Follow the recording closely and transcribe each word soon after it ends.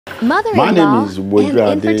My name is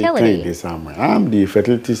and Infertility. I'm the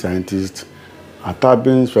fertility scientist at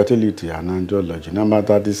Infertility and Andrology, number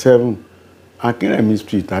 37, Akinremi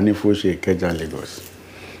Street, Anifoshe, Ikeja, Lagos.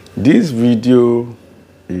 This video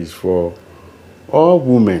is for all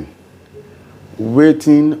women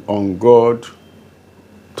waiting on God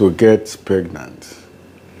to get pregnant,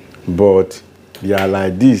 but they are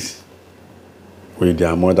like this with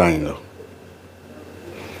their mother-in-law.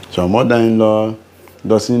 So mother-in-law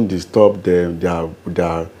doesn't disturb them, their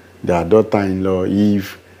daughter-in-law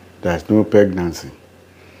if there's no pregnancy.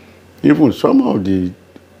 Even some of the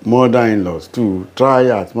mother-in-laws too try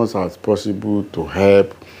as much as possible to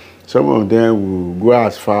help. Some of them will go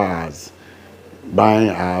as far as buying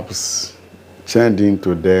apps, send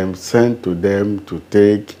to them to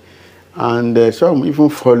take, and some even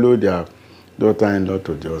follow their daughter-in-law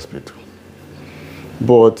to the hospital.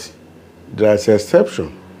 But there's an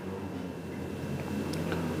exception.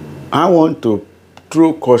 I want to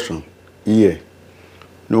throw caution here.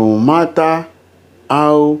 No matter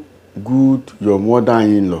how good your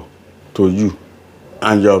mother-in-law to you,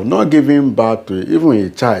 and you have not given birth to even a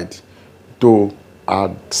child, to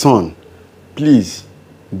a son, please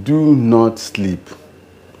do not sleep.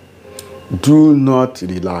 Do not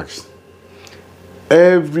relax.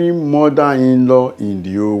 Every mother-in-law in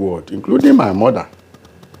the whole world, including my mother,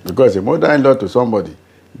 because a mother-in-law to somebody,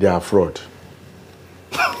 they are fraud.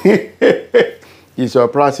 It's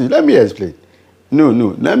surprising. Let me explain. No,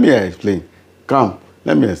 let me explain. Come,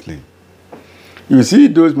 let me explain. You see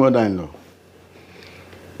those mother-in-law,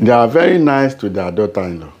 they are very nice to their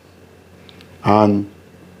daughter-in-law. And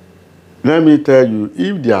let me tell you,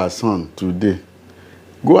 if their son today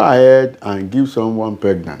go ahead and give someone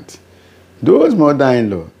pregnant, those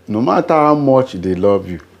mother-in-law, no matter how much they love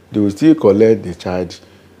you, they will still collect the child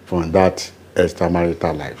from that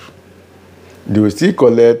extramarital life. They will still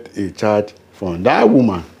collect a child from that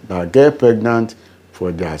woman that get pregnant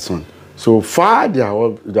for their son. So far,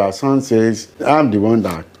 their son says, I'm the one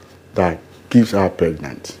that gives her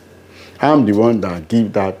pregnant. I'm the one that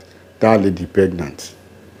gives that lady pregnant.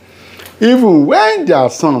 Even when their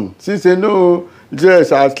son, she say, no,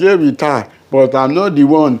 yes, I slept with her, but I'm not the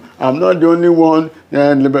one, I'm not the only one,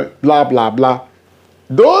 and blah, blah, blah.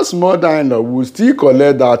 Those mother-in-law will still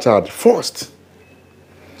collect that child first.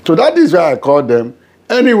 So that is why I call them,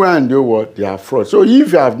 anywhere in the world, they are fraud. So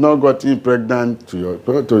if you have not gotten pregnant to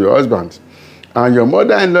your husband, and your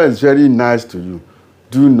mother-in-law is very nice to you,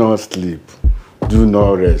 do not sleep, do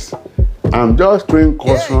not rest. I'm just throwing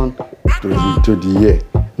caution to the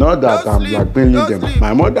air. Not that I'm blackmailing them.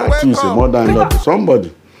 My mother too is a mother-in-law to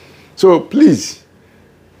somebody. So please,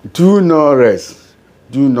 do not rest,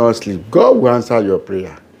 do not sleep. God will answer your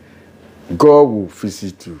prayer. God will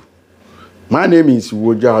visit you. My name is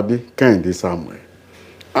Kehinde Samuel.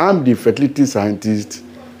 I'm the fertility scientist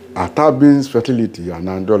at Fertility and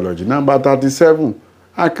Andrology, number 37,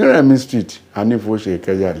 Akinremi Street, Anifoshe,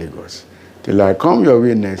 Ikeja, Lagos. Till I come your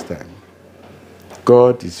way next time,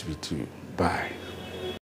 God is with you. Bye.